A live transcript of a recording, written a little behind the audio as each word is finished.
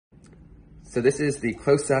So this is the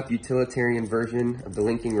close-up utilitarian version of the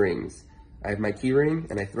linking rings. I have my key ring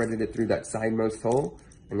and I threaded it through that sidemost hole.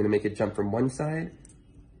 I'm gonna make it jump from one side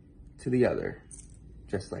to the other,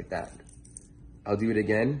 just like that. I'll do it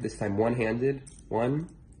again, this time one-handed. 1,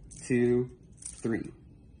 2, 3.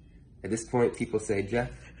 At this point, people say,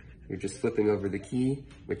 Jeff, you're just flipping over the key,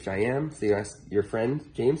 which I am. So you ask your friend,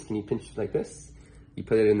 James, can you pinch it like this? You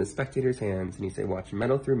put it in the spectator's hands and you say, watch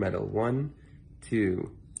metal through metal. 1,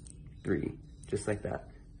 2, 3, just like that.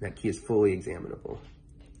 That key is fully examinable.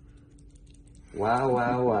 Wow,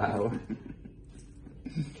 wow, wow.